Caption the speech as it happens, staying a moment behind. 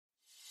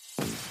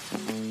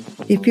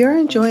If you're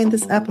enjoying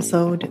this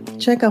episode,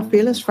 check out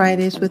Fearless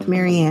Fridays with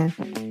Marianne,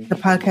 the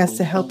podcast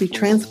to help you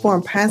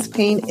transform past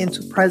pain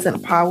into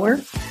present power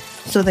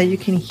so that you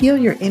can heal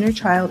your inner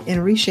child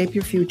and reshape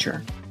your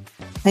future.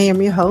 I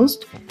am your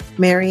host,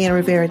 Marianne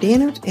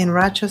Rivera-Danert in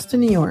Rochester,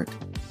 New York.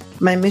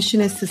 My mission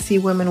is to see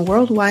women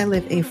worldwide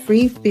live a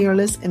free,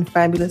 fearless, and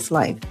fabulous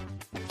life.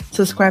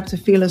 Subscribe to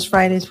Fearless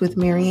Fridays with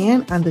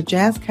Marianne on the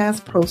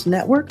Jazzcast Pros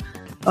Network,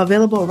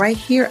 available right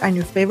here on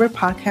your favorite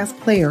podcast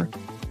player.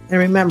 And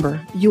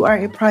remember, you are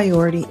a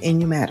priority and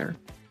you matter.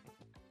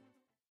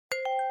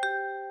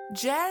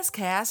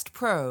 Jazzcast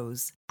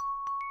Pros.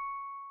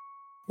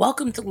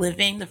 Welcome to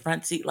Living the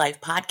Front Seat Life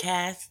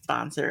podcast,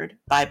 sponsored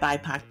by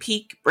BIPOC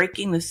Peak,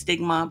 breaking the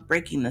stigma,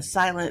 breaking the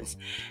silence.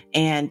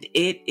 And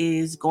it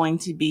is going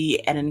to be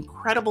an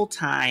incredible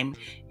time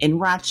in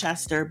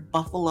Rochester,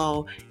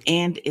 Buffalo,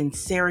 and in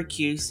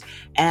Syracuse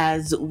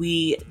as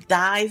we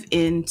dive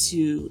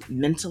into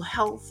mental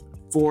health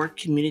for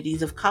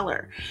communities of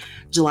color.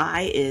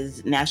 July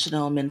is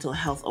National Mental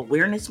Health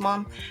Awareness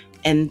Month.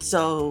 And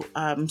so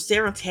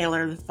Sarah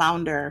Taylor, the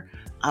founder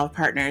of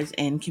Partners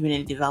in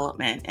Community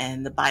Development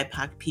and the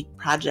BIPOC Peak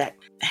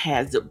Project,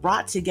 has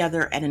brought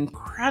together an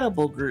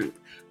incredible group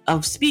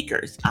of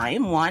speakers. I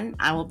am one.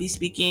 I will be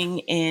speaking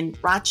in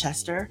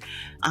Rochester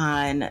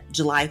on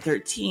July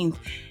 13th.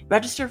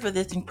 Register for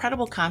this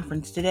incredible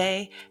conference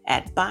today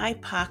at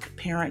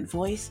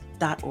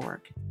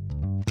BIPOCparentvoice.org.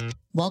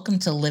 Welcome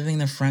to Living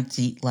the Front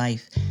Seat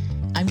Life.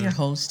 I'm your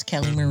host,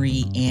 Kelly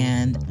Marie,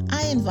 and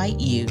I invite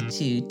you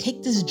to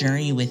take this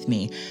journey with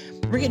me.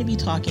 We're going to be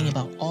talking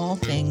about all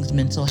things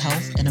mental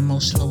health and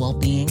emotional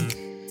well-being.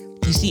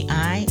 You see,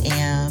 I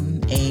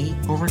am a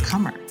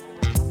overcomer.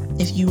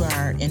 If you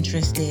are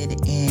interested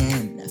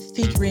in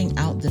figuring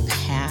out the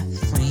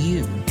path for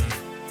you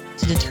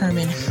to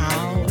determine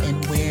how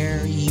and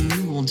where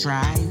you will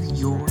drive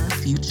your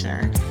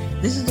future,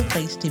 this is the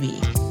place to be.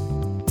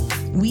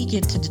 We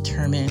get to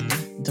determine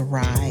the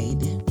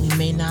ride. We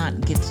may not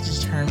get to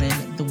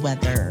determine the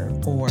weather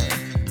or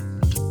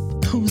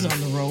who's on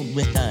the road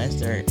with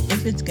us or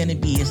if it's going to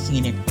be a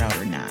scenic route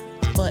or not.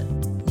 But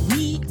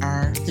we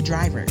are the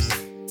drivers.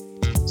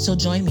 So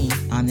join me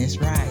on this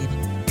ride,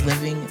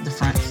 living the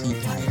front seat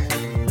life.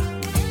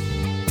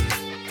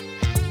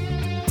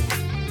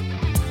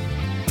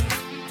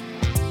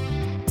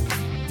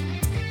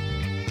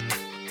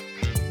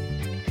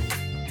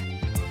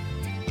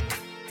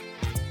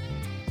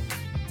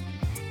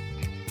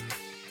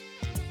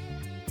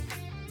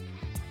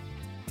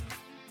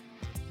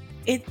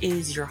 It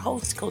is your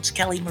host, Coach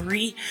Kelly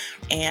Marie,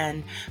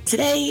 and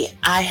today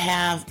I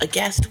have a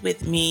guest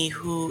with me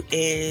who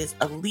is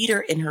a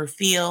leader in her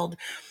field.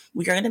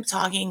 We are going to be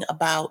talking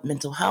about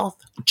mental health,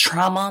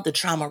 trauma, the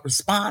trauma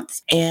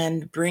response,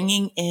 and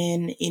bringing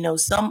in,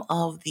 some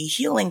of the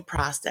healing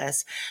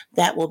process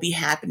that will be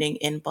happening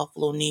in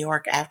Buffalo, New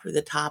York after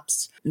the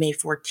Tops May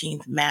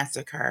 14th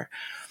massacre.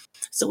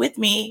 So with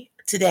me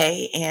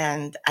today,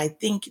 and I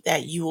think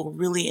that you will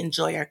really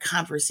enjoy our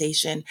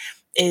conversation,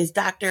 is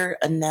Dr.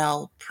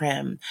 Anel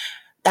Primm.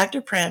 Dr.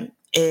 Primm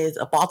is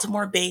a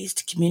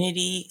Baltimore-based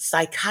community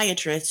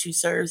psychiatrist who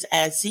serves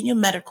as Senior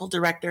Medical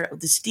Director of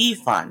the Steve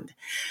Fund.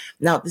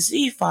 Now, the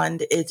Steve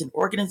Fund is an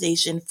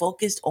organization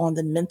focused on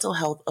the mental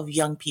health of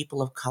young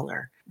people of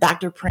color.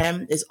 Dr.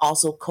 Primm is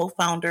also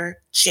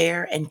co-founder,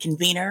 chair, and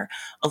convener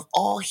of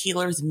All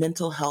Healers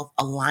Mental Health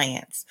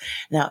Alliance.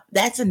 Now,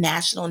 that's a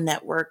national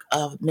network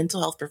of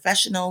mental health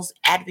professionals,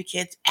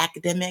 advocates,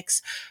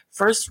 academics,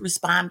 first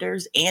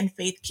responders, and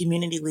faith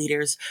community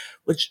leaders,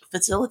 which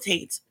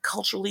facilitates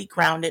culturally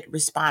grounded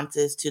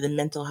responses to the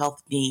mental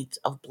health needs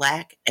of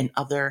Black and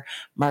other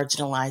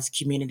marginalized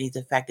communities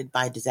affected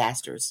by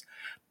disasters,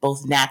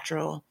 both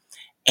natural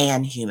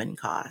and human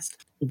caused.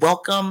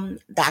 Welcome,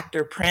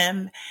 Dr.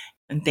 Primm,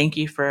 and thank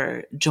you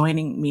for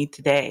joining me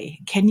today.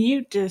 Can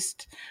you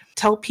just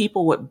tell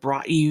people what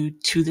brought you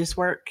to this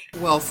work?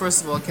 Well,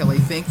 first of all, Kelly,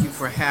 thank you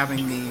for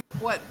having me.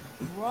 What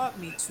brought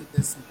me to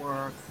this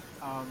work,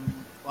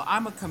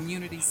 I'm a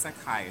community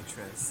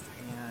psychiatrist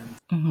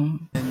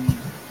and been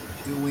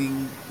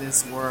doing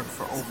this work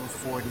for over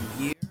 40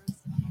 years.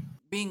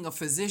 Being a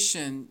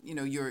physician,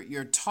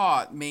 you're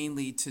taught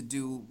mainly to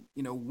do,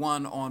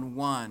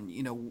 one-on-one,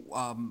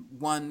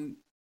 one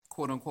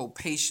quote unquote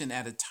patient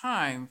at a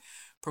time,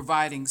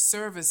 providing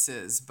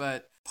services.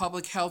 But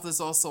public health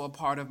is also a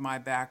part of my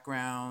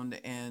background,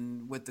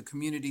 and with the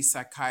community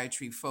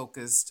psychiatry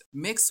focused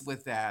mixed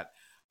with that,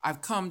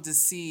 I've come to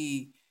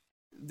see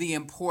the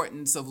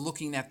importance of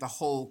looking at the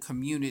whole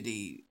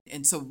community.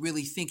 And so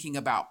really thinking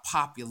about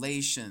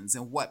populations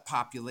and what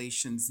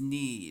populations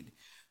need.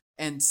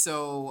 And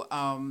so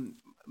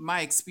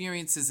my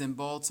experiences in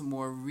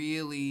Baltimore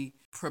really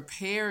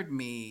prepared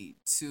me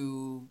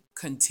to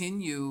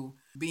continue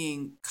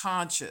being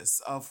conscious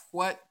of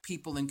what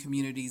people in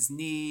communities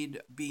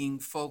need, being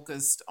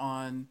focused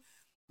on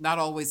not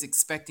always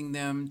expecting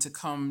them to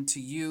come to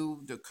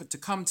you, to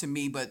come to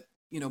me, but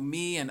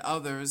me and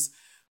others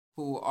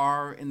who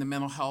are in the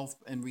mental health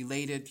and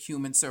related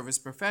human service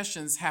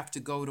professions have to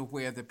go to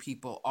where the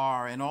people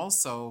are, and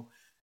also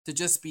to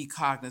just be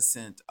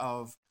cognizant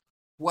of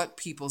what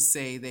people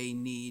say they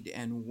need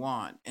and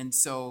want. And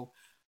so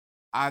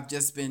I've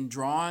just been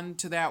drawn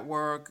to that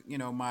work.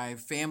 My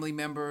family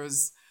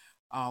members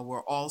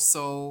were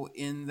also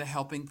in the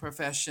helping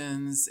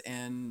professions,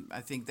 and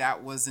I think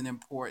that was an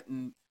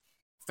important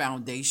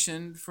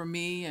foundation for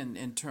me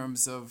in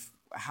terms of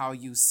how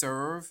you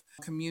serve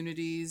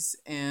communities.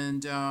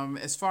 And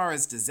as far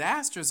as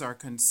disasters are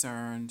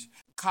concerned,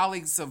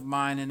 colleagues of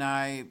mine and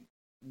I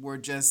were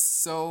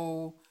just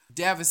so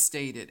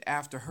devastated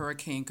after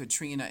Hurricane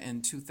Katrina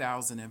in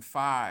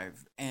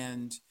 2005.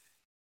 And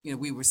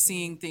we were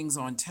seeing things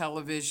on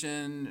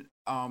television,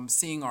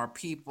 seeing our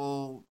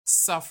people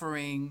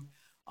suffering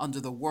under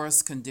the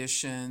worst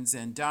conditions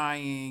and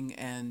dying.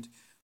 And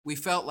we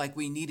felt like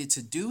we needed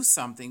to do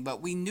something,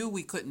 but we knew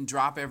we couldn't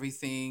drop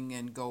everything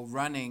and go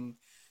running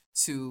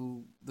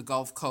to the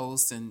Gulf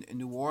Coast and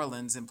New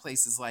Orleans and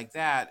places like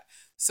that.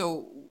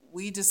 So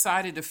we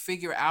decided to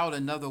figure out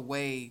another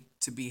way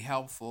to be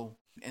helpful.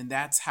 And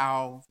that's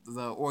how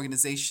the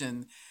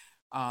organization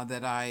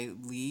that I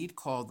lead,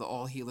 called the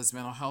All Healers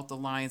Mental Health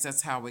Alliance.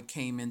 That's how it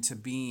came into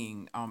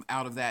being,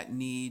 out of that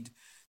need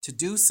to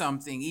do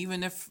something,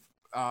 even if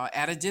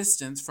at a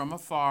distance from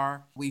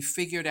afar. We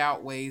figured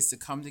out ways to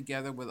come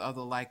together with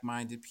other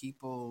like-minded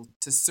people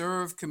to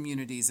serve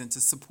communities and to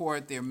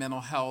support their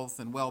mental health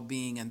and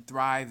well-being and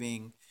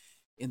thriving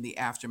in the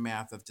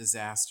aftermath of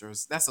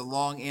disasters. That's a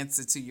long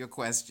answer to your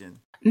question.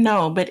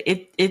 No, but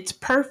it's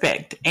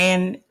perfect.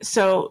 And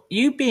so,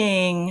 you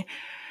being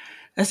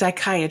a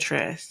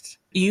psychiatrist,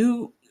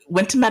 you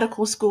went to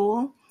medical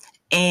school,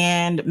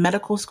 and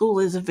medical school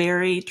is a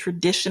very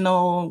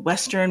traditional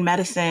Western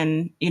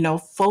medicine,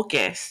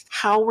 focus.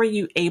 How were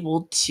you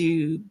able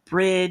to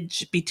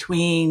bridge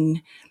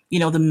between,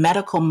 the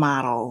medical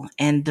model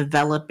and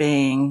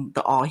developing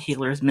the All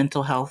Healers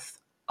Mental Health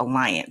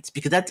Alliance?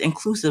 Because that's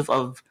inclusive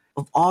of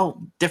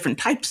all different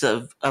types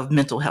of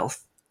mental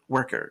health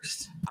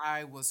workers.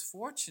 I was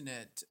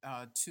fortunate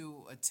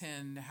to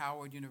attend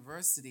Howard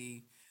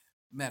University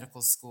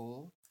Medical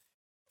School.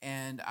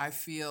 And I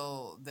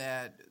feel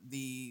that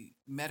the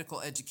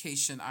medical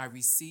education I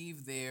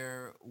received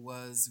there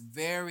was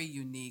very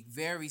unique,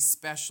 very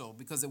special,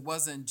 because it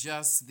wasn't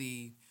just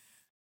the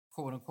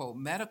quote unquote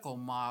medical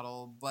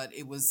model, but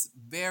it was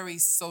very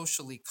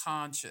socially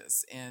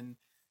conscious. And,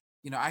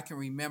 I can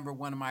remember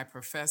one of my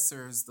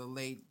professors, the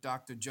late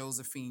Dr.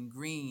 Josephine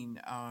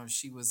Green.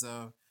 She was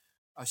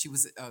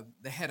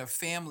the head of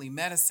family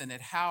medicine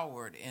at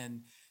Howard,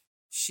 and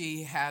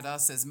she had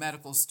us as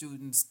medical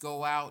students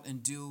go out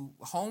and do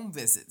home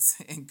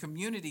visits and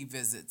community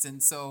visits.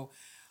 And so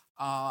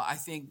I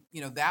think,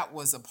 that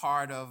was a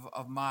part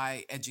of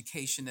my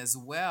education as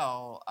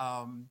well,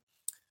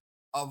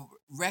 of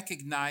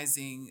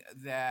recognizing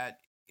that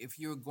if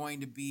you're going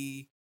to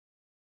be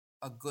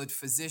a good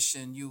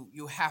physician,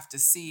 you have to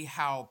see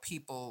how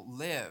people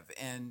live,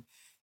 and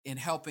in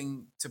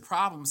helping to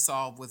problem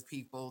solve with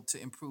people to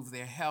improve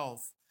their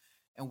health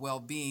and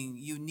well-being,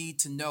 you need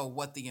to know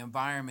what the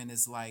environment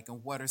is like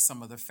and what are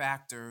some of the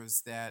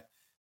factors that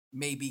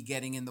may be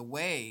getting in the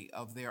way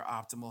of their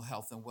optimal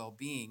health and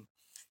well-being.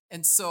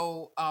 And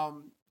so,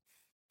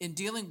 in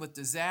dealing with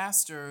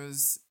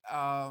disasters,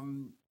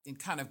 and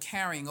kind of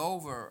carrying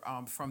over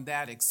from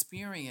that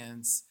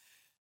experience,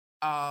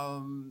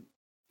 um,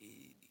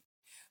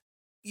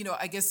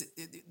 I guess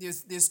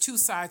there's two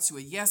sides to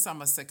it. Yes,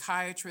 I'm a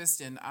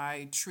psychiatrist and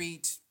I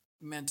treat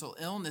mental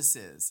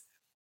illnesses,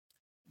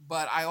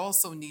 but I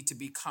also need to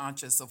be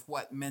conscious of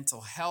what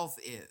mental health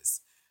is,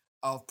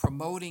 of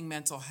promoting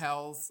mental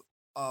health,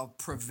 of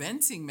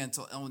preventing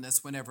mental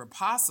illness whenever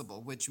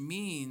possible, which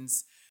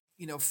means,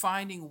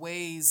 finding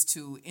ways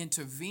to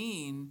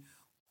intervene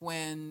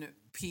when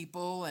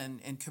people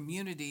and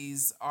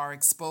communities are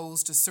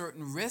exposed to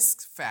certain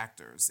risk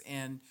factors.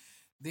 And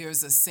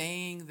there's a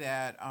saying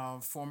that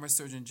former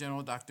Surgeon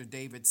General Dr.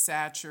 David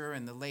Satcher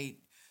and the late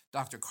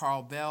Dr.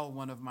 Carl Bell,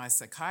 one of my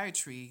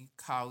psychiatry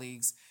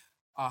colleagues,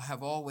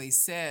 have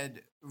always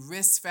said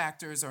risk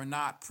factors are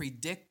not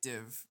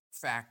predictive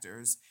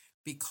factors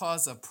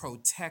because of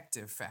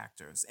protective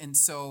factors. And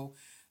so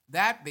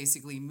that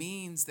basically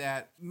means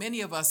that many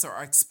of us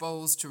are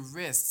exposed to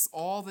risks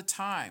all the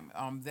time,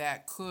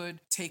 that could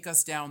take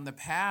us down the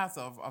path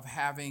of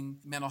having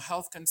mental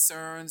health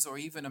concerns or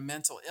even a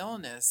mental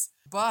illness.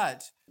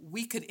 But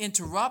we could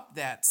interrupt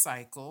that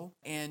cycle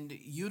and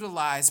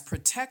utilize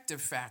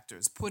protective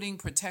factors. Putting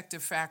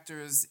protective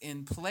factors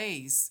in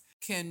place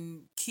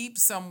can keep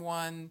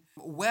someone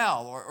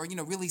well, or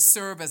really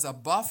serve as a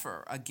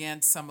buffer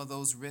against some of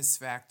those risk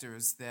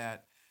factors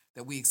that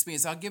we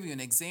experience. I'll give you an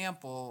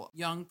example.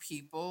 Young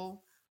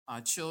people,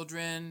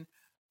 children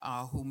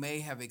who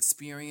may have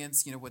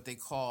experienced, what they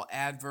call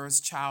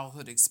adverse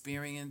childhood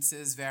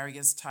experiences,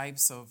 various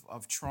types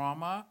of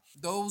trauma.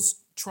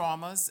 Those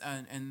traumas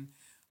and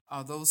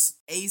those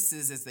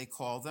ACEs, as they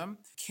call them,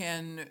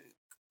 can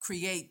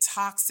create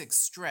toxic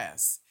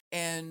stress.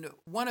 And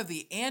one of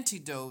the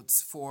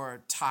antidotes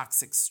for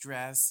toxic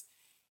stress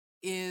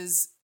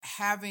is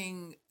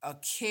having a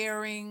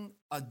caring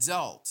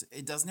adult.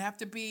 It doesn't have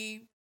to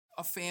be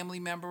a family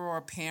member or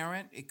a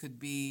parent. It could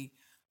be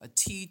a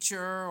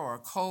teacher or a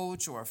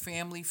coach or a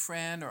family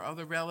friend or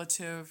other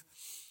relative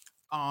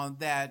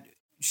that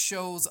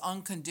shows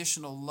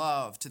unconditional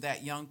love to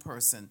that young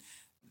person.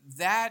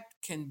 That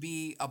can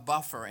be a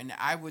buffer. And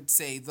I would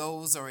say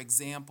those are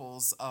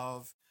examples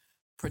of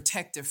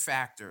protective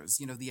factors,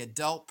 the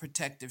adult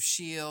protective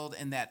shield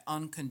and that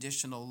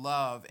unconditional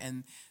love.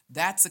 And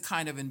that's a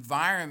kind of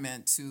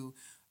environment to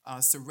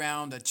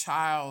surround a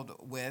child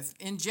with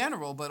in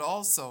general, but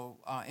also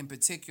in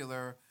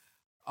particular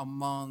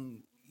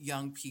among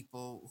young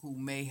people who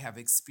may have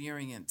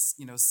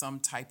experienced, some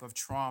type of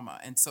trauma.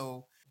 And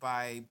so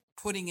by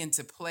putting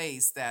into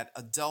place that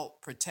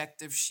adult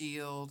protective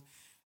shield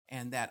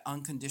and that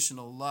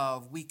unconditional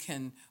love, we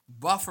can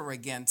buffer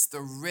against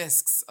the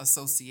risks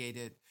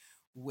associated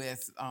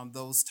with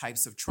those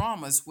types of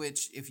traumas,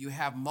 which, if you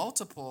have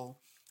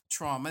multiple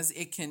traumas,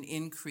 it can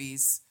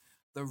increase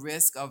the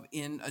risk of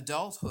in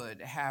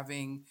adulthood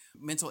having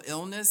mental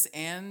illness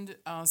and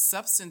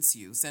substance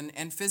use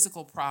and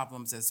physical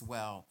problems as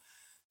well.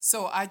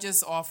 So I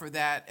just offer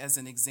that as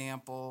an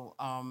example.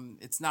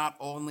 It's not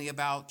only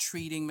about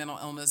treating mental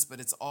illness, but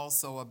it's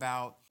also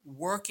about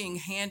working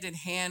hand in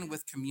hand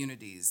with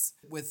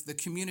the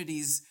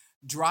communities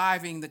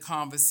driving the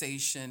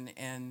conversation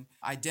and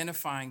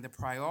identifying the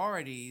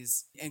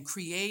priorities and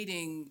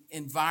creating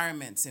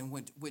environments in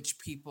which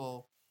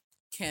people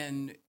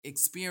can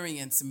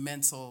experience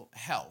mental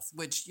health,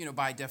 which,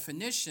 by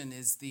definition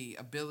is the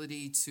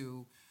ability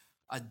to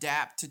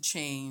adapt to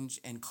change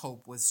and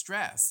cope with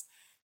stress.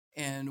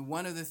 And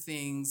one of the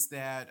things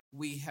that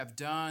we have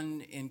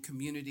done in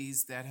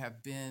communities that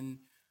have been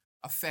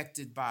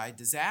affected by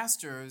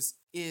disasters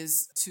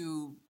is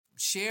to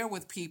share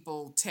with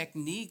people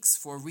techniques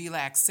for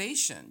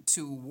relaxation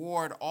to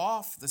ward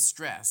off the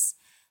stress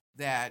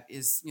that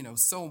is,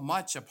 so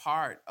much a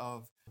part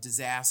of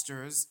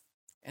disasters.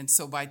 And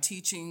so by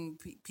teaching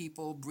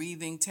people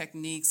breathing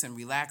techniques and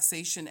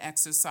relaxation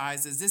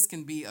exercises, this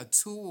can be a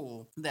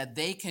tool that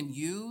they can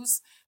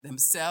use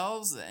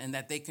themselves and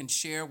that they can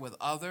share with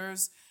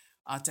others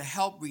to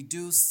help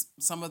reduce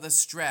some of the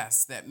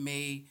stress that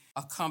may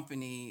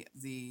accompany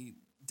the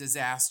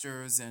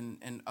disasters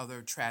and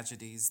other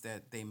tragedies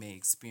that they may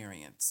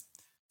experience.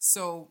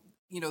 So,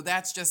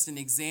 that's just an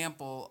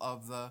example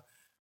of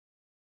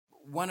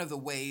one of the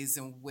ways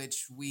in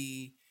which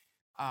we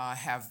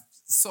have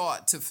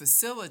sought to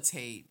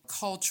facilitate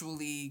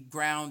culturally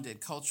grounded,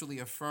 culturally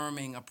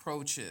affirming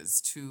approaches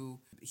to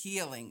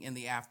healing in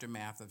the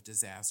aftermath of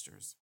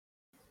disasters.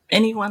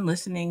 Anyone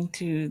listening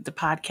to the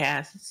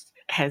podcast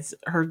has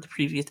heard the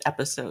previous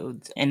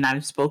episodes, and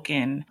I've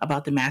spoken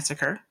about the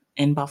massacre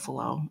in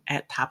Buffalo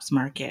at Tops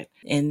Market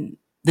and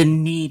the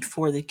need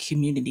for the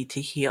community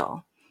to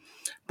heal.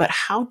 But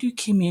how do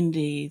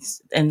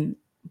communities and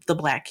the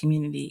Black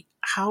community,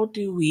 how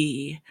do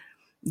we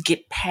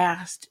get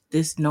past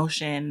this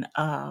notion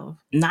of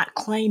not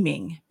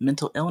claiming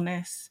mental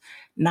illness,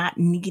 not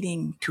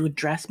needing to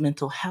address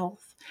mental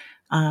health,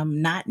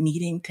 not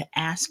needing to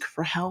ask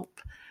for help,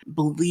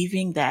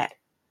 believing that,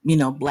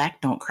 Black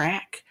don't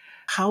crack?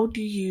 How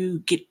do you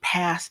get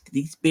past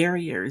these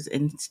barriers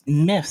and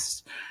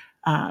myths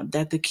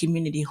that the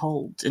community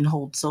holds and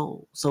holds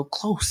so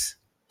close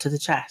to the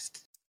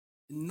chest?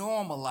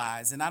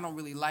 Normalize, and I don't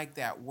really like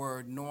that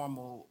word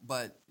normal,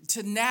 but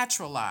to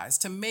naturalize,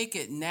 to make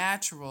it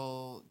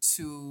natural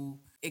to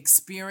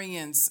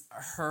experience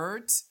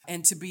hurt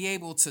and to be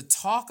able to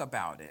talk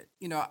about it.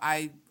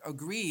 I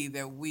agree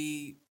that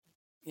we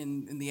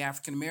in the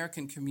African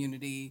American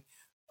community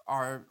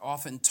are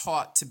often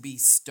taught to be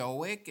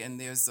stoic, and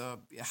there's a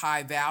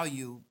high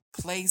value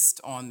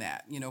placed on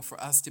that, for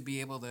us to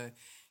be able to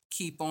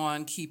keep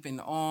on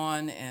keeping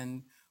on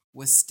and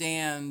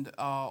withstand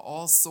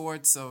all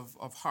sorts of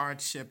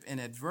hardship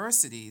and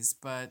adversities.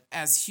 But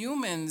as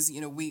humans,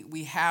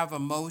 we have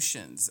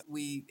emotions.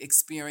 We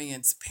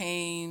experience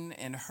pain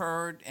and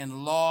hurt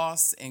and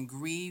loss and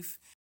grief.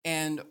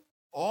 And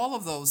all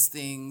of those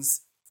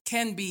things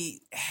can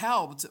be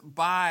helped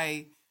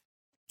by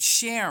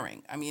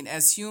sharing. I mean,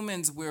 as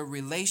humans, we're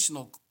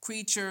relational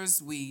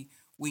creatures. We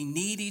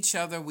need each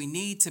other. We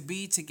need to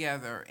be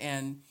together.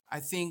 And I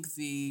think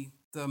the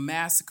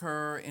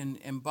massacre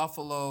in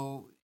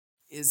Buffalo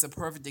is a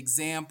perfect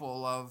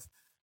example of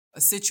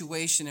a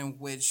situation in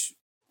which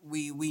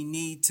we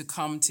need to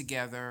come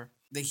together.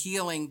 The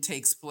healing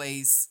takes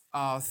place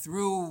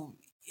through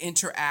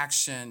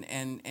interaction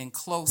and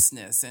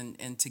closeness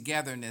and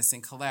togetherness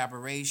and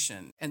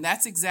collaboration. And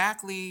that's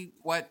exactly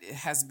what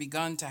has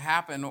begun to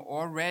happen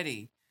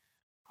already,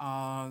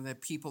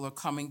 that people are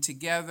coming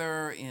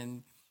together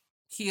in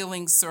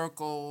healing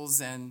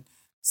circles, and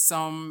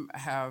some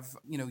have,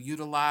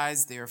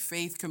 utilized their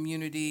faith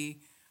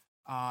community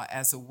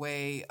as a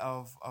way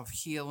of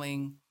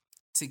healing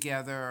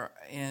together.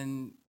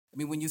 And I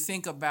mean, when you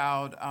think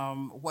about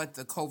what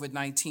the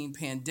COVID-19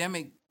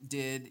 pandemic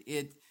did,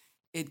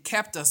 it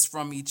kept us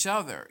from each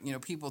other.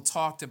 People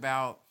talked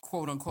about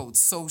quote unquote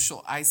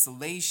social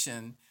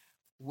isolation,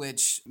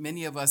 which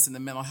many of us in the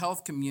mental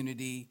health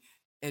community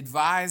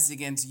advised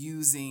against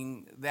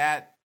using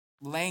that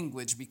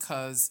language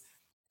because,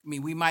 I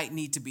mean, we might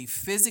need to be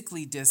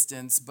physically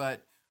distanced,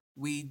 but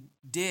we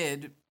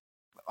did,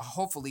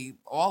 hopefully,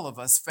 all of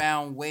us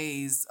found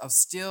ways of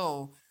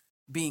still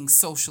being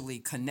socially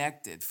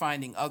connected,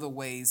 finding other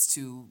ways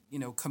to,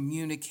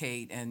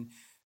 communicate and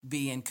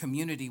be in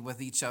community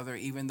with each other,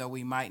 even though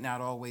we might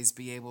not always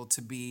be able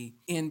to be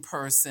in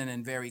person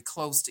and very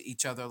close to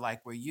each other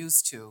like we're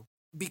used to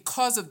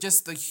because of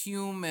just the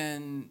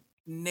human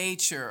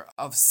nature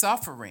of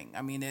suffering.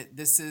 I mean,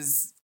 this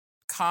is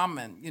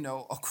common,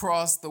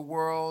 across the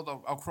world,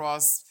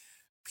 across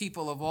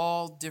people of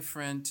all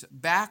different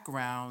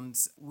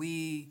backgrounds.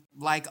 We,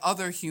 like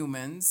other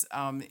humans,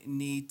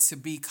 need to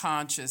be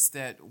conscious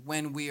that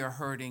when we are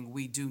hurting,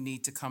 we do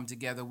need to come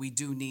together. We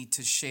do need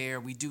to share.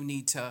 We do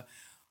need to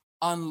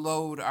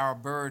unload our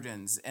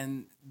burdens.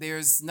 And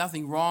there's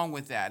nothing wrong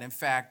with that. In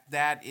fact,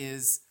 that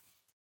is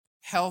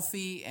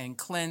healthy and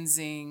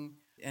cleansing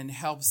and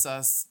helps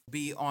us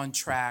be on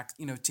track,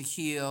 to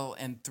heal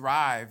and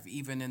thrive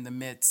even in the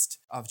midst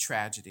of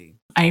tragedy.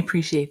 I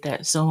appreciate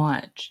that so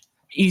much.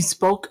 You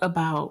spoke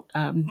about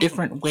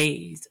different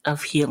ways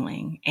of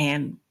healing,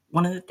 and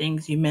one of the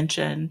things you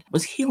mentioned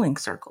was healing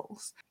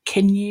circles.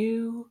 Can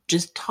you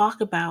just talk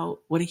about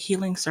what a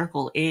healing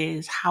circle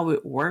is, how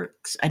it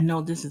works? I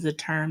know this is a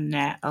term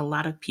that a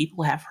lot of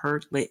people have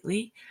heard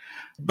lately,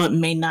 but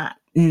may not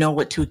know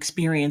what to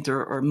experience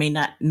or may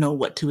not know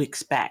what to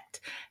expect,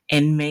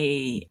 and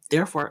may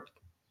therefore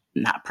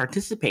not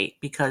participate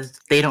because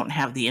they don't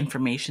have the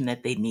information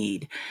that they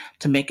need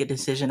to make a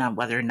decision on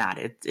whether or not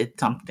it's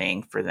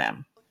something for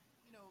them.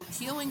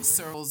 Healing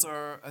circles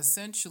are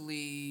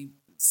essentially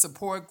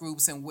support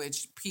groups in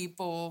which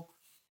people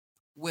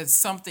with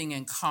something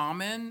in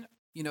common,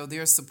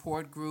 there are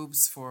support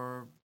groups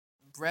for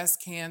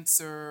breast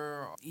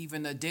cancer,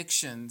 even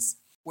addictions,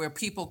 where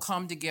people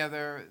come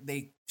together,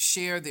 they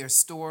share their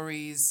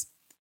stories,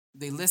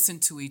 they listen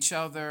to each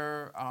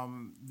other,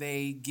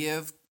 they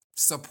give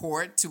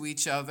support to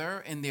each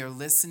other in their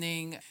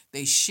listening,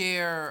 they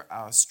share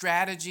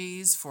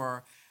strategies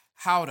for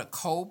how to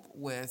cope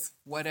with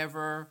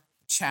whatever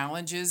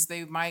challenges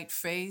they might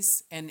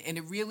face. And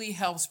it really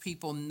helps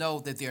people know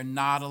that they're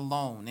not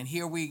alone. And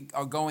here we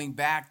are going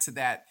back to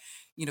that,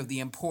 the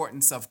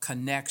importance of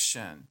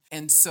connection.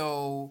 And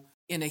so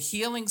in a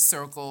healing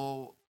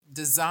circle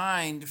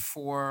designed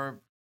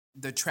for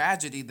the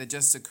tragedy that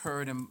just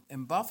occurred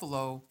in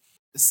Buffalo,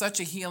 such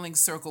a healing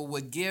circle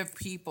would give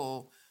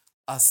people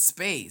a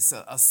space,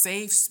 a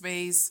safe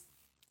space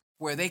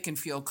where they can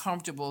feel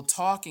comfortable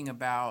talking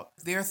about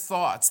their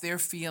thoughts, their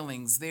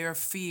feelings, their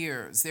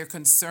fears, their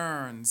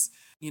concerns,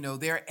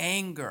 their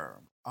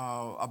anger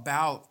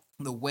about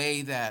the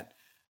way that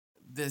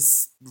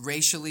this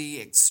racially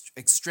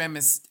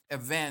extremist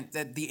event,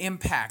 that the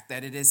impact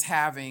that it is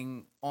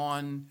having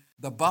on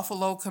the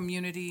Buffalo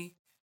community,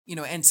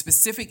 and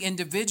specific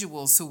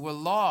individuals who were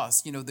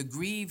lost, the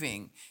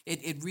grieving.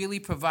 It really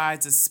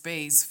provides a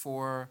space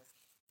for,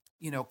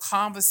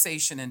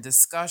 conversation and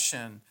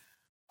discussion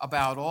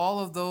about all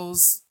of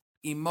those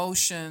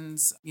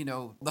emotions,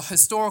 the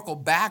historical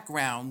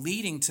background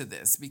leading to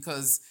this,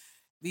 because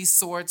these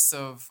sorts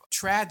of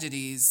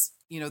tragedies,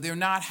 they're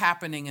not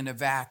happening in a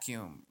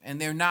vacuum and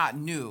they're not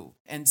new.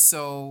 And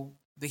so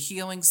the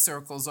healing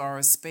circles are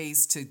a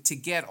space to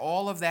get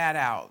all of that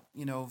out,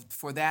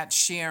 for that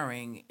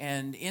sharing.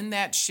 And in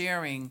that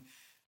sharing,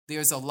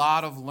 there's a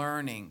lot of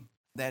learning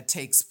that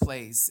takes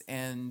place,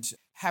 and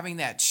having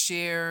that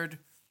shared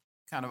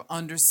kind of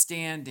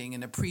understanding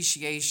and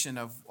appreciation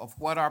of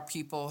what our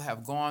people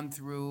have gone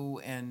through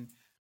and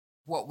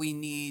what we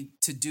need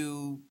to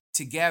do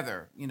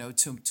together,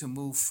 to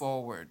move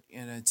forward,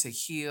 to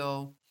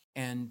heal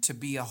and to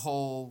be a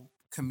whole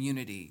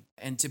community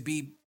and to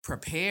be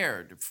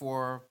prepared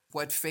for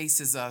what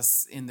faces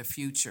us in the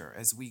future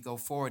as we go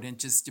forward, and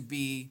just to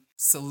be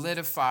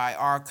solidify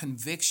our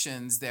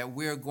convictions that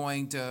we're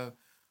going to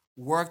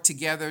work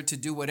together to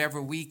do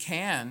whatever we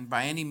can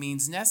by any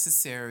means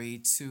necessary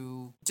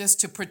to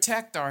just to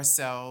protect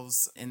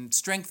ourselves and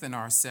strengthen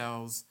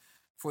ourselves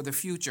for the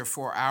future,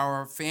 for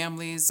our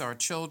families, our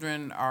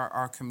children,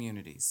 our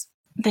communities.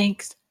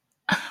 Thanks.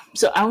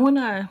 So I want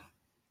to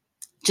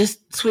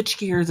just switch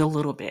gears a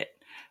little bit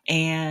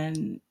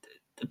and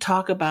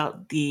talk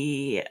about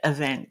the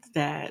event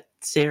that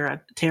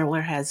Sarah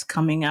Taylor has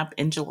coming up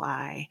in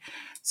July.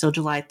 So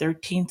July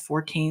 13th,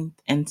 14th,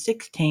 and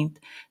 16th,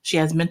 she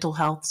has mental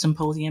health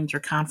symposiums or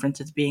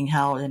conferences being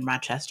held in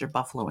Rochester,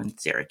 Buffalo, and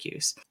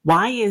Syracuse.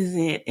 Why is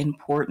it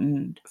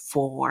important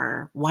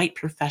for white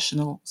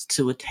professionals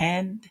to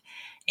attend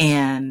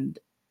and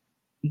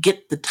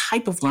get the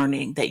type of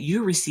learning that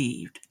you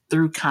received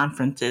through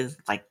conferences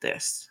like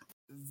this?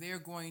 They're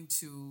going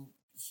to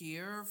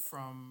hear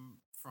from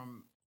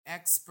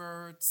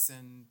experts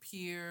and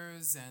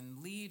peers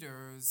and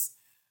leaders,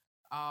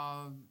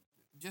 um,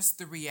 just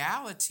the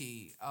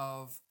reality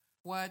of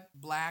what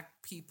Black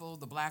people,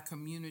 the Black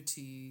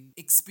community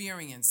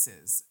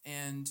experiences.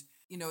 And,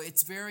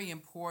 it's very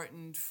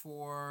important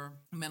for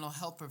mental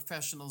health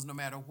professionals, no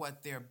matter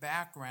what their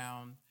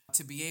background,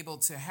 to be able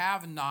to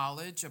have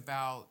knowledge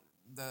about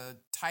the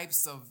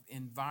types of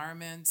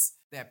environments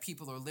that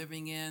people are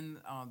living in,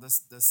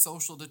 the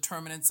social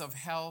determinants of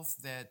health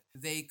that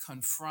they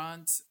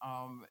confront,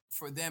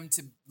 for them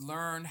to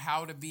learn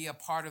how to be a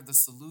part of the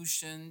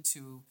solution,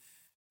 to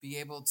be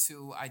able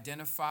to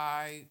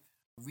identify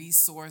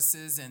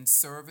resources and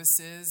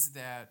services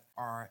that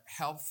are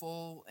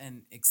helpful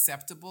and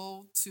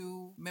acceptable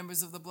to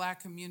members of the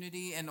Black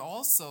community, and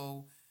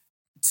also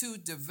to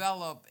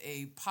develop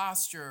a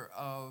posture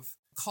of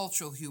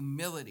cultural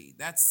humility.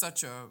 That's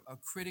such a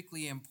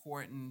critically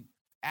important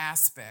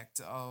aspect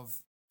of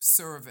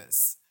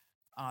service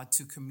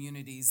to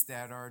communities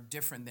that are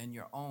different than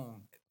your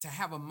own. To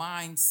have a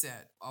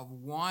mindset of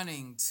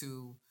wanting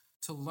to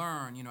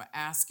learn,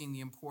 asking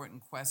the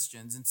important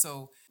questions. And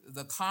so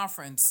the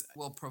conference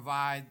will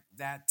provide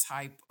that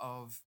type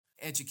of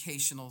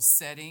educational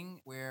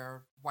setting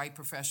where white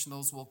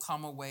professionals will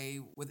come away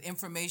with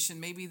information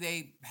maybe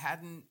they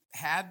hadn't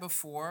had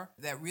before,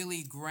 that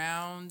really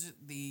ground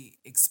the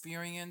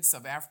experience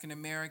of African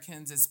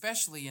Americans,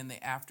 especially in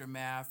the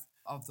aftermath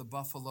of the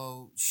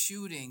Buffalo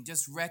shooting,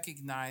 just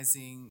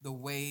recognizing the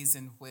ways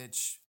in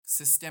which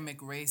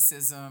systemic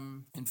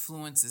racism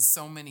influences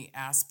so many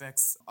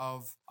aspects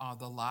of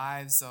the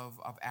lives of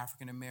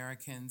African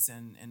Americans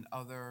and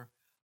other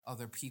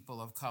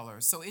people of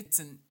color. So it's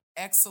an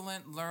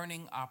excellent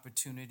learning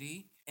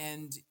opportunity,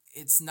 and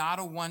it's not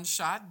a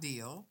one-shot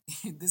deal.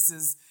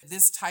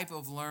 This type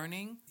of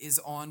learning is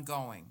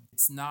ongoing.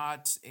 It's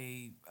not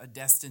a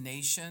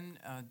destination,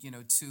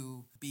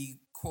 to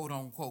be quote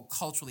unquote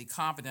culturally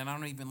competent. I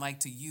don't even like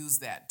to use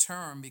that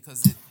term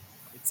because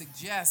it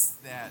suggests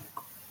that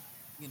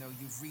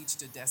you've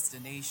reached a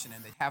destination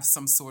and they have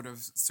some sort of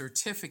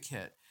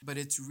certificate, but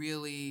it's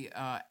really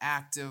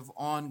active,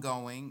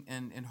 ongoing,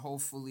 and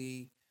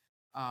hopefully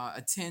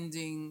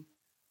attending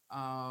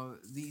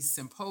these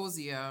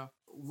symposia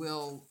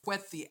will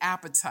whet the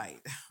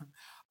appetite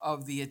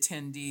of the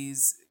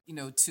attendees,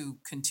 to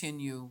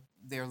continue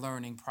their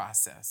learning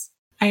process.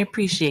 I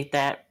appreciate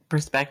that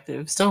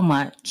perspective so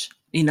much.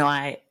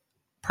 I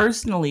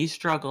personally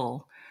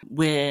struggle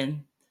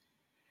when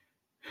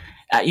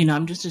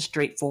I'm just a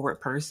straightforward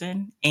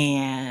person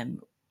and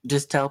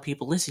just tell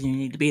people, listen, you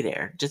need to be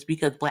there. Just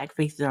because Black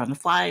faces are on the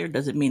flyer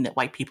doesn't mean that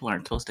white people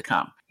aren't supposed to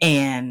come.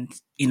 And,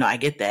 I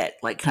get that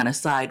like kind of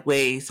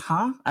sideways,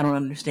 huh? I don't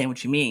understand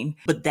what you mean.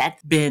 But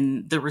that's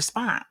been the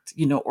response.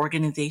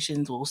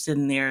 Organizations will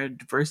send their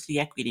diversity,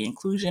 equity,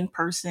 inclusion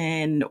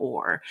person,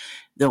 or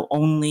they'll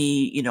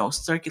only,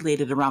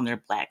 circulate it around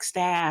their Black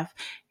staff.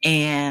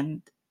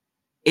 And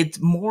it's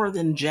more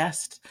than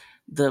just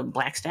the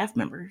Black staff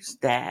members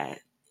that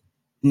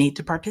need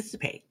to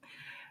participate.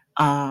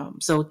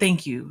 So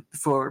thank you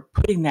for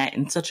putting that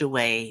in such a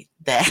way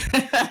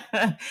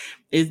that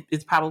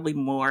is probably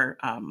more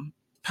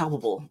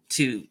palpable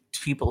to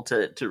people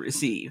to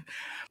receive.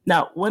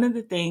 Now, one of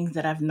the things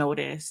that I've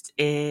noticed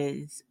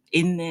is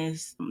in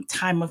this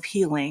time of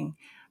healing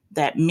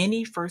that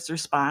many first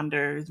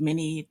responders,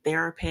 many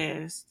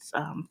therapists,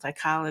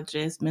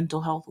 psychologists,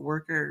 mental health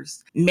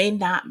workers may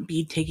not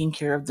be taking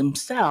care of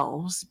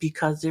themselves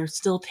because they're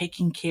still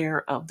taking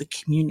care of the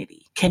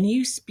community. Can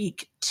you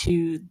speak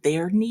to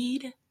their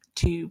need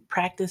to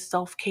practice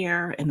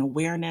self-care and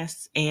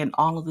awareness and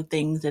all of the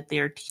things that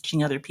they're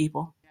teaching other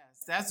people?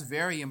 Yes, that's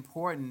very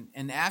important.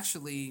 And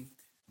actually,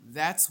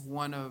 that's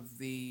one of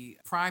the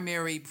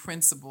primary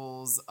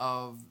principles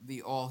of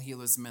the All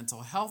Healers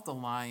Mental Health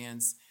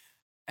Alliance,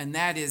 and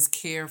that is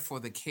care for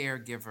the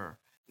caregiver.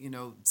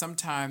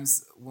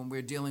 Sometimes when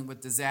we're dealing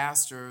with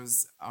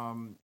disasters,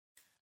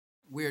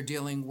 we're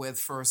dealing with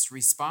first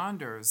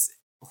responders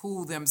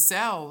who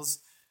themselves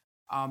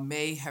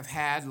may have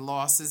had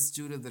losses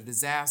due to the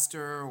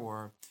disaster,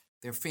 or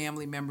their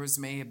family members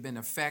may have been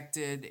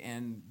affected,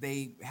 and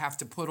they have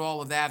to put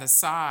all of that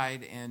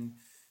aside and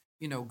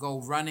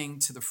go running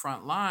to the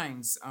front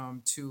lines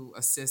to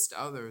assist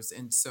others.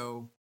 And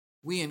so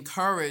we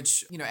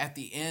encourage, at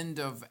the end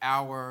of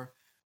our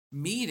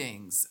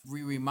meetings,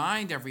 we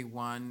remind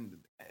everyone,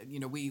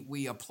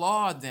 we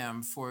applaud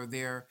them for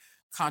their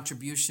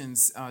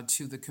contributions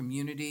to the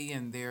community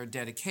and their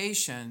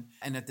dedication.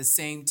 And at the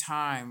same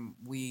time,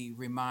 we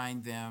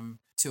remind them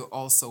to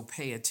also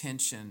pay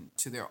attention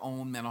to their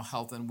own mental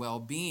health and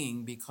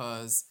well-being,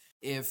 because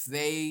if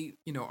they,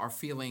 are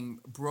feeling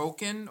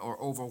broken or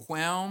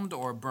overwhelmed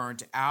or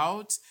burnt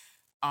out,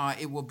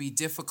 it will be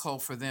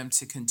difficult for them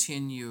to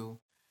continue,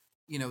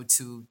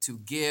 to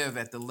give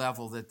at the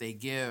level that they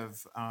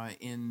give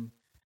in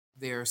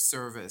their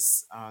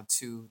service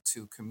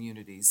to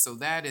communities. So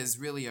that is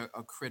really a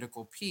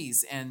critical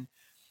piece. And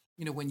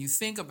when you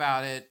think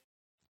about it,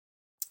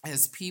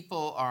 as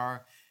people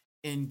are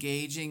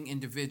engaging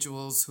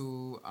individuals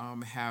who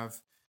have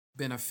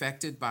been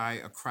affected by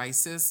a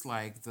crisis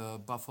like the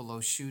Buffalo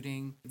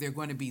shooting, they're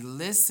going to be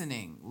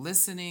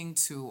listening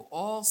to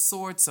all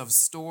sorts of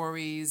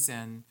stories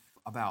and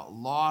about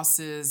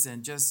losses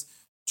and just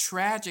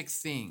tragic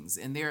things.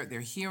 And they're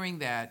hearing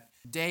that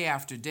day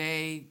after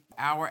day,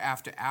 hour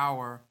after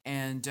hour,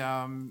 and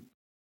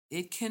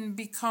it can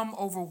become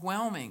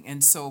overwhelming.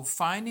 And so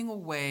finding a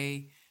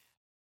way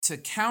to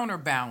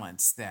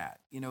counterbalance that.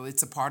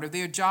 It's a part of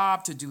their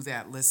job to do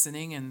that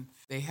listening, and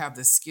they have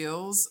the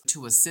skills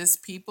to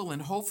assist people,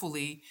 and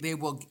hopefully they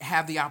will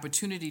have the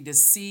opportunity to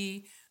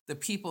see the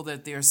people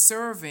that they're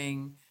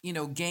serving,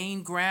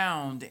 gain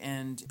ground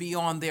and be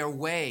on their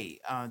way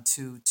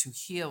to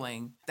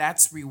healing.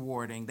 That's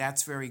rewarding.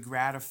 That's very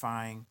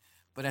gratifying.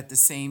 But at the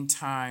same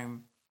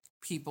time,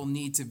 people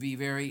need to be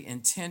very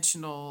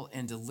intentional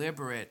and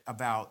deliberate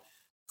about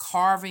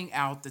carving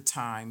out the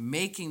time,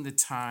 making the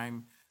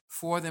time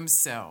for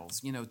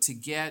themselves, to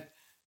get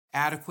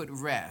adequate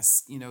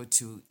rest,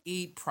 to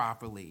eat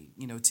properly,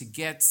 to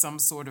get some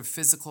sort of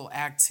physical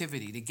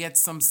activity, to get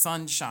some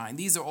sunshine.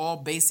 These are all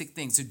basic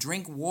things. To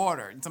drink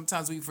water. And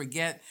sometimes we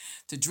forget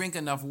to drink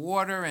enough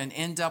water and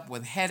end up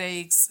with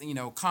headaches,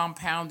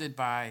 compounded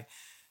by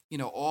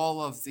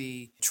all of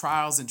the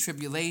trials and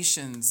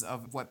tribulations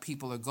of what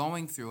people are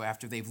going through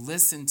after they've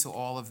listened to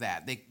all of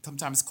that. They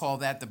sometimes call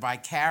that the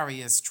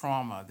vicarious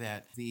trauma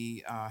that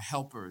the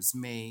helpers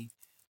may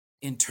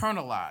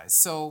internalize.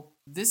 So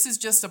this is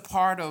just a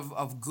part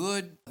of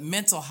good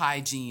mental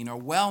hygiene or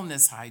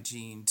wellness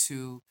hygiene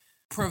to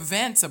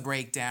prevent a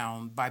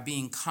breakdown by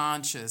being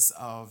conscious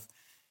of,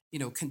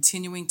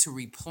 continuing to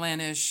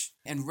replenish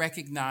and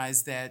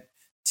recognize that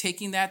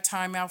taking that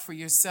time out for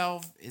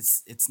yourself,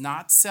 it's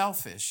not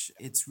selfish.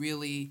 It's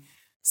really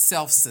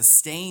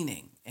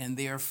self-sustaining and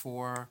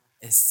therefore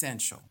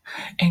essential.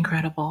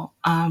 Incredible.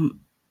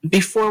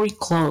 Before we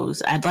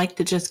close, I'd like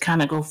to just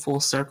kind of go full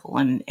circle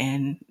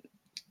and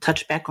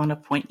touch back on a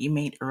point you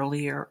made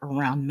earlier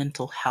around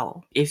mental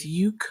health. If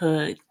you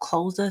could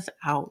close us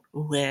out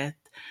with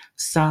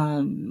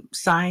some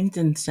signs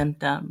and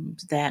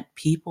symptoms that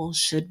people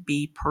should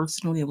be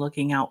personally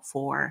looking out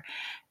for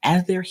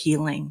as they're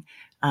healing,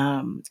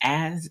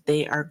 as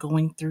they are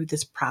going through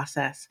this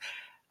process,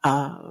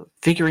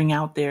 figuring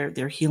out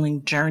their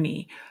healing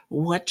journey,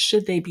 what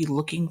should they be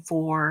looking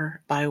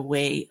for by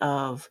way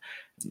of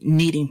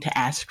needing to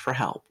ask for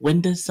help?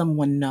 When does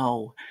someone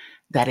know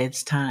that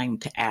it's time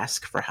to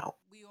ask for help?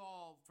 We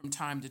all, from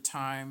time to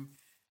time,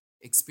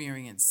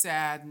 experience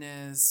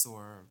sadness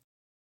or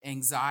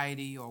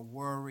anxiety or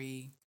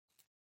worry.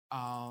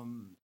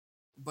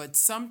 But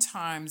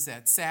sometimes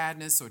that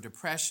sadness or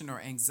depression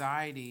or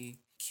anxiety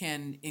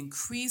can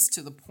increase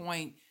to the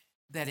point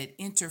that it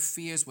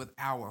interferes with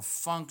our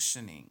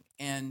functioning.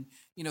 And,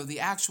 the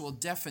actual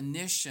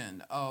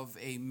definition of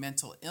a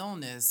mental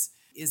illness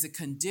is a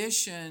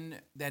condition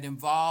that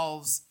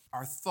involves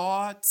our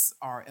thoughts,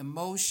 our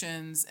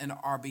emotions, and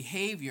our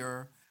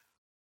behavior,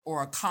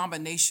 or a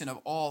combination of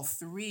all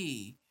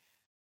three,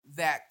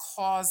 that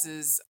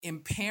causes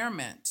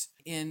impairment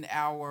in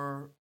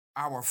our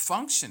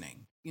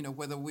functioning.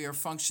 Whether we are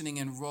functioning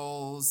in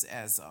roles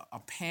as a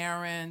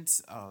parent,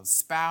 a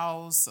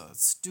spouse, a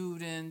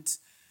student,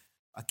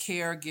 a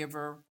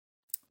caregiver,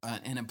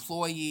 an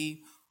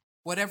employee,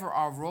 whatever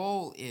our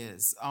role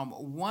is.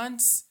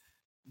 Once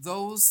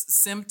those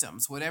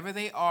symptoms, whatever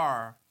they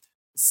are,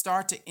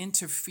 start to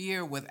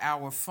interfere with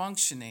our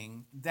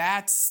functioning,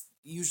 that's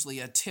usually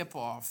a tip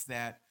off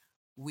that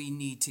we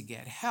need to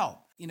get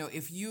help.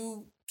 If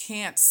you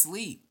can't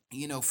sleep,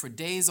 for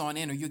days on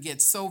end, or you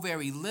get so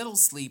very little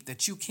sleep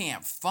that you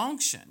can't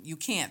function, you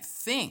can't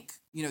think,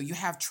 you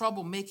have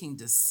trouble making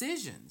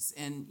decisions.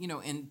 And,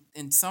 in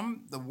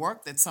the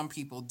work that some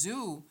people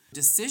do,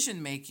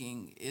 decision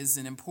making is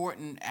an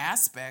important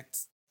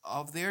aspect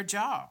of their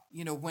job.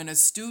 When a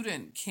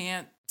student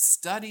can't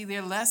study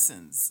their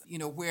lessons,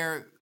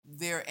 where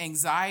their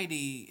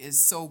anxiety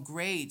is so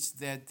great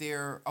that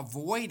they're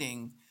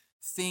avoiding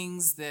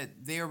things that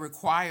they're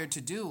required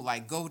to do,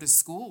 like go to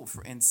school,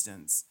 for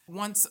instance.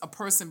 Once a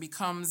person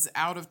becomes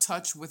out of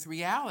touch with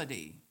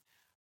reality,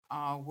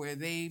 where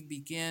they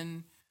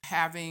begin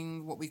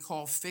having what we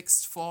call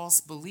fixed false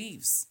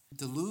beliefs,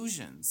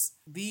 delusions.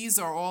 These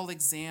are all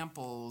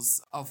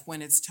examples of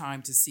when it's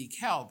time to seek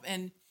help.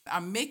 And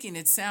I'm making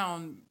it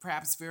sound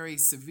perhaps very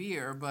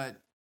severe, but,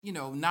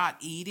 not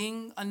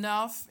eating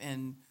enough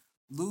and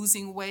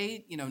losing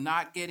weight,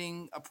 not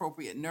getting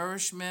appropriate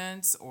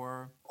nourishment,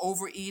 or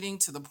overeating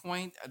to the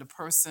point the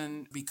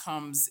person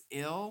becomes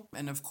ill.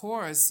 And of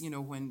course,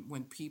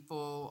 when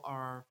people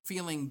are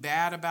feeling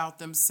bad about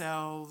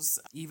themselves,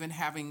 even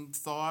having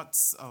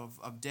thoughts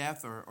of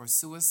death or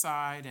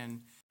suicide,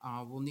 and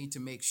we'll need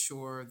to make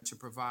sure to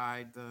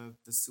provide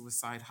the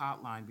suicide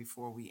hotline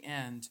before we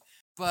end.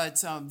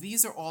 But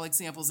these are all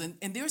examples.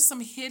 And there's some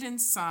hidden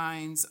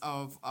signs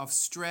of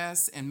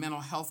stress and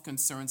mental health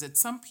concerns that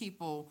some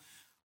people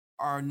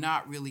are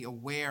not really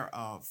aware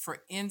of. For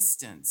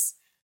instance,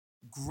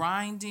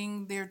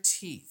 grinding their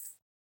teeth,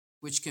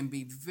 which can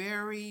be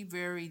very,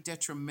 very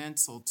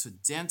detrimental to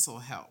dental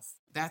health.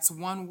 That's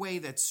one way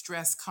that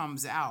stress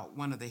comes out,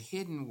 one of the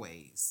hidden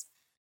ways.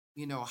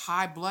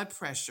 High blood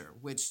pressure,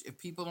 which if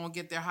people don't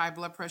get their high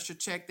blood pressure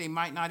checked, they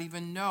might not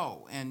even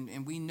know.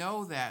 And we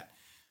know that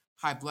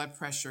high blood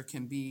pressure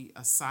can be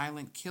a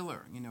silent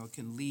killer. It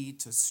can lead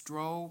to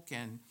stroke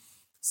and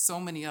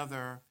so many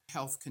other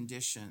health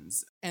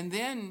conditions. And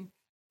then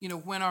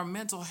when our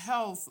mental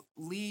health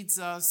leads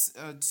us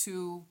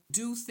to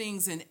do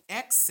things in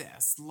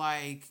excess,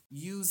 like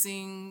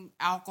using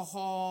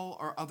alcohol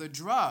or other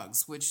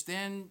drugs, which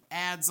then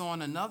adds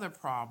on another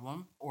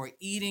problem, or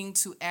eating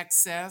to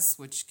excess,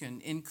 which can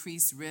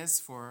increase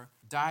risk for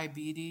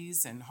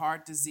diabetes and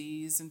heart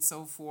disease and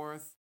so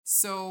forth.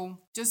 So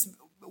just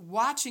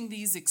watching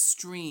these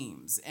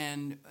extremes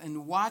and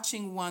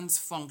watching one's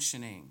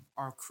functioning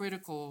are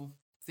critical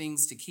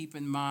things to keep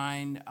in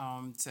mind,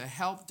 to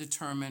help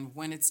determine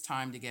when it's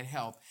time to get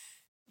help.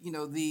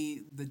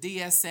 The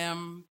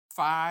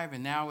DSM-5,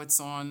 and now it's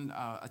on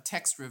a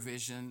text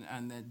revision,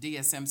 and the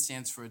DSM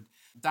stands for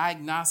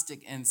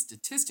Diagnostic and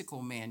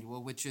Statistical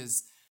Manual, which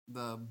is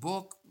the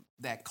book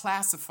that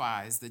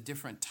classifies the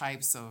different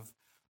types of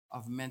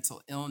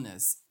mental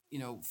illness.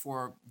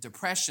 For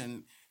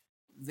depression,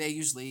 they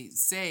usually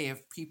say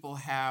if people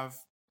have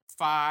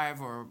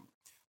 5 or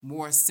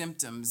more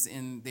symptoms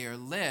in their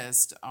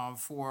list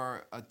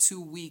for a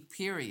 2-week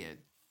period,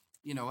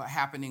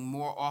 happening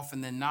more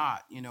often than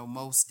not,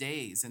 most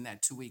days in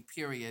that 2-week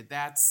period,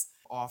 that's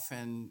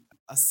often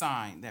a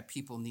sign that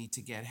people need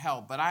to get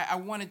help. But I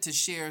wanted to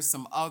share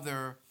some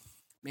other,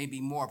 maybe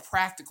more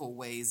practical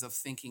ways of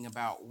thinking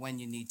about when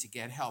you need to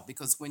get help.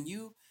 Because when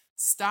you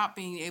stop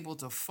being able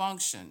to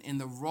function in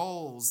the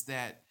roles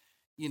that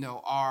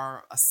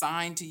are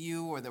assigned to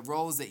you, or the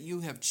roles that you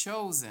have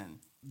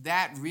chosen,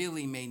 that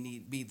really may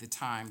need be the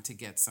time to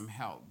get some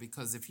help.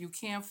 Because if you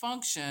can't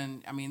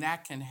function, I mean,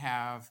 that can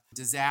have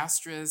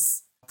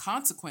disastrous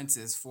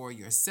consequences for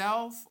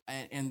yourself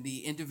and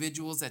the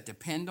individuals that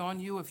depend on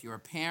you. If you're a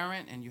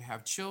parent and you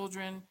have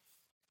children,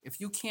 if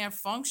you can't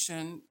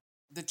function,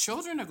 the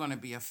children are going to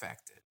be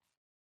affected.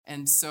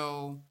 And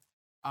so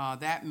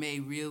that may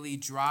really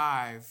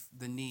drive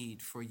the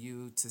need for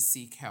you to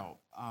seek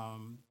help,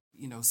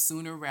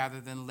 sooner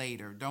rather than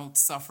later. Don't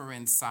suffer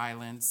in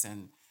silence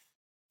and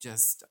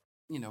just,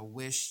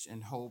 wish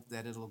and hope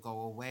that it'll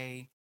go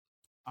away.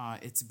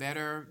 It's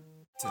better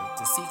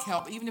to seek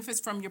help, even if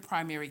it's from your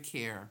primary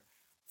care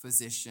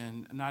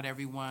physician. Not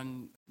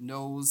everyone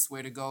knows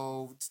where to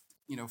go,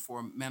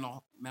 for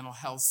mental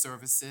health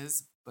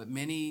services, but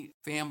many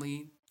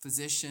family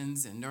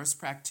physicians and nurse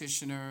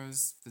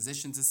practitioners,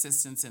 physician's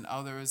assistants, and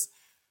others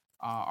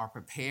are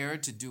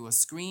prepared to do a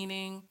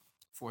screening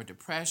for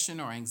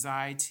depression or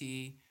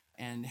anxiety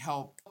and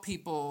help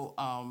people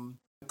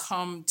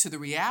come to the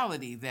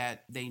reality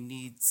that they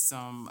need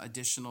some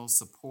additional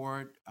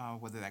support,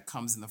 whether that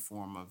comes in the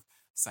form of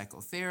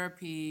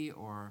psychotherapy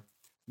or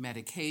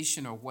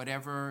medication or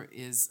whatever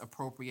is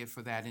appropriate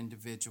for that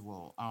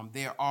individual.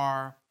 There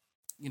are,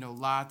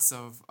 lots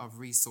of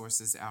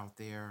resources out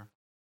there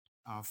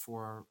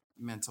for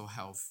mental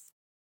health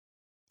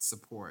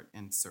support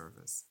and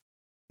service.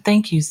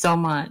 Thank you so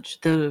much.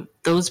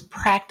 Those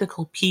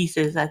practical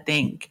pieces, I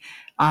think,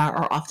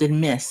 are often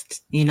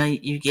missed.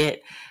 You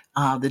get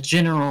the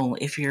general,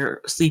 if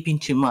you're sleeping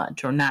too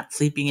much or not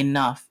sleeping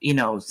enough,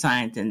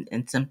 signs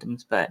and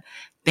symptoms. But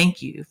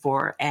thank you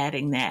for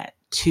adding that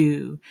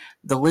to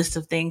the list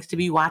of things to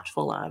be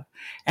watchful of.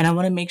 And I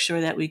want to make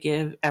sure that we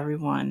give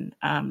everyone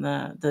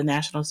the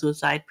National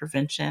Suicide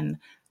Prevention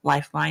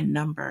Lifeline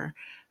number.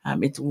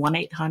 It's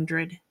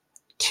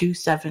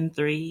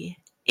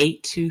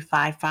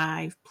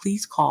 1-800-273-8255.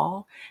 Please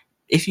call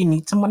if you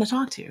need someone to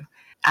talk to.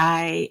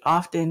 I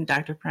often,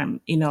 Dr. Primm,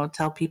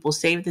 tell people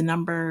save the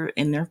number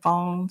in their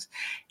phones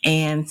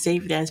and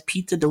save it as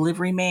pizza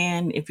delivery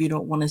man. If you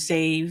don't want to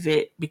save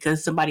it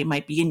because somebody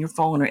might be in your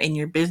phone or in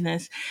your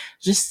business,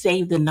 just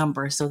save the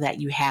number so that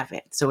you have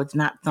it. So it's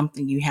not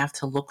something you have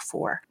to look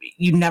for.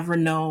 You never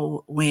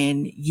know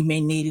when you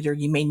may need it, or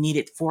you may need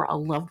it for a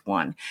loved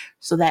one.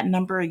 So that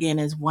number again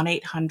is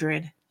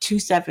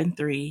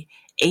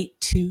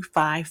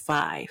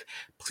 1-800-273-8255.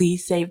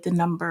 Please save the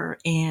number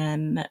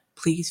and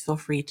please feel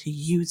free to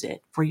use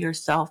it for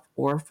yourself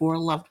or for a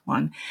loved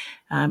one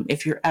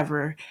if you're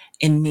ever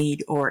in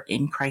need or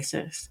in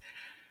crisis.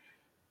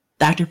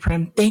 Dr.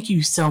 Primm, thank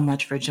you so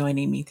much for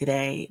joining me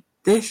today.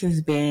 This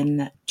has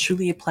been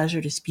truly a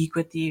pleasure to speak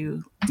with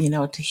you,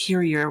 to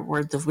hear your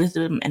words of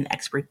wisdom and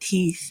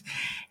expertise.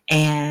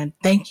 And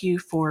thank you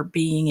for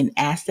being an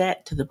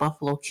asset to the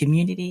Buffalo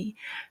community.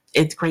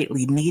 It's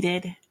greatly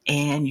needed,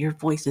 and your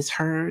voice is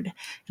heard.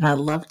 And I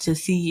love to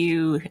see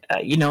you,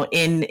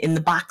 in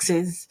the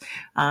boxes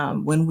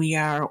when we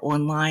are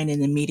online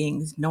in the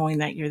meetings. Knowing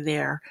that you're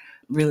there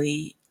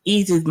really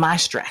eases my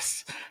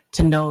stress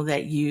to know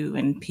that you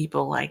and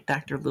people like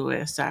Dr.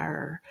 Lewis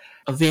are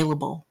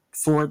available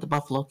for the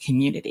Buffalo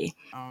community.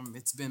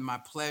 It's been my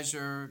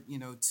pleasure,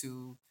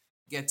 to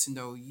get to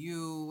know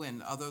you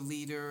and other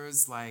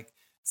leaders like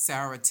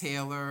Sarah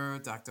Taylor,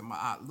 Dr.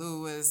 Ma'at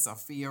Lewis,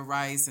 Sophia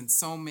Rice, and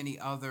so many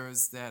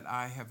others that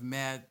I have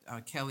met,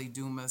 Kelly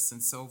Dumas,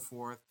 and so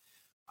forth.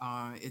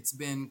 It's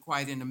been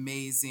quite an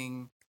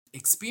amazing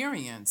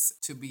experience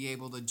to be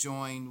able to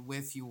join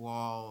with you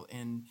all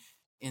in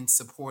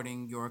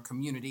supporting your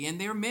community.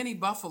 And there are many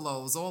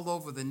Buffaloes all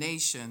over the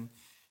nation.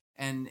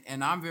 And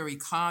I'm very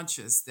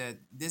conscious that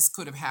this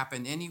could have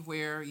happened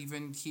anywhere,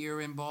 even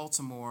here in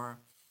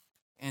Baltimore.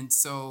 And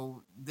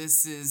so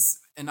this is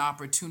an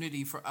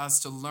opportunity for us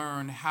to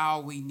learn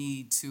how we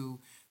need to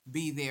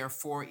be there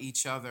for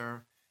each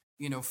other,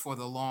 for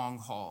the long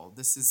haul.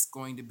 This is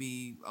going to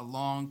be a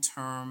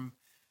long-term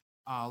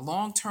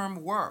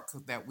work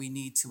that we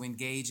need to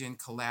engage in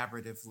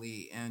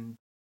collaboratively. And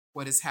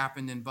what has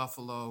happened in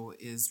Buffalo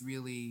is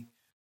really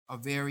a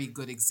very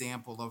good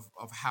example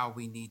of how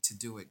we need to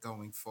do it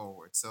going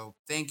forward. So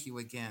thank you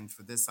again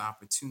for this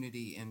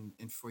opportunity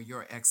and for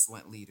your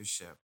excellent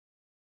leadership.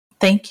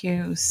 Thank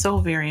you so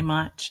very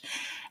much.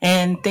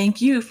 And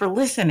thank you for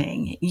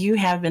listening. You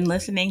have been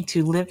listening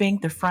to Living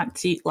the Front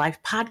Seat Life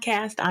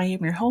podcast. I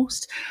am your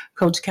host,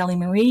 Coach Kelly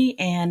Marie,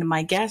 and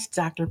my guest,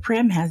 Dr.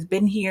 Primm, has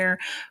been here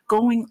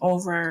going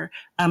over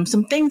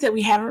some things that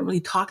we haven't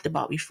really talked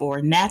about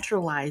before,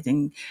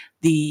 naturalizing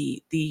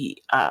the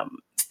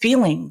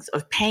feelings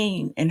of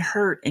pain and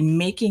hurt and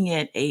making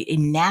it a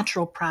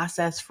natural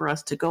process for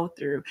us to go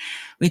through.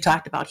 We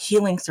talked about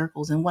healing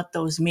circles and what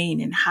those mean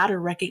and how to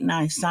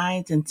recognize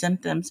signs and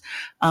symptoms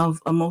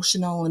of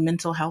emotional and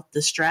mental health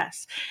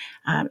distress.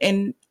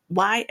 And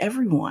why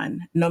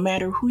everyone, no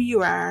matter who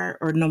you are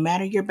or no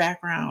matter your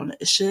background,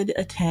 should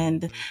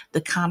attend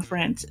the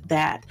conference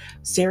that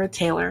Sarah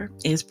Taylor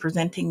is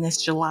presenting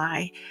this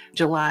July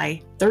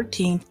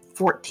 13th,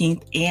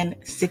 14th, and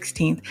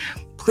 16th.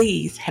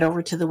 Please head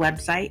over to the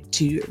website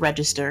to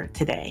register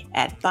today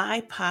at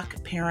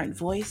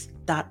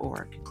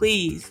bipocparentvoice.org.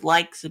 Please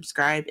like,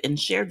 subscribe, and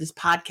share this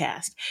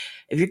podcast.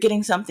 If you're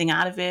getting something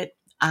out of it,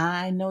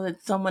 I know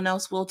that someone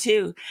else will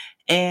too.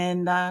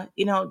 And,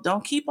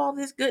 don't keep all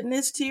this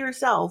goodness to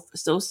yourself.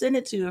 So send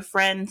it to a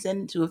friend,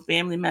 send it to a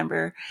family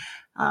member,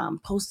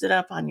 post it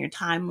up on your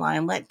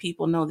timeline. Let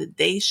people know that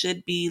they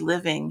should be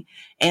living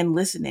and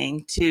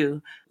listening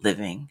to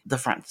Living the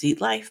Front Seat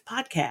Life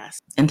podcast.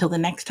 Until the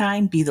next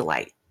time, be the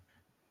light.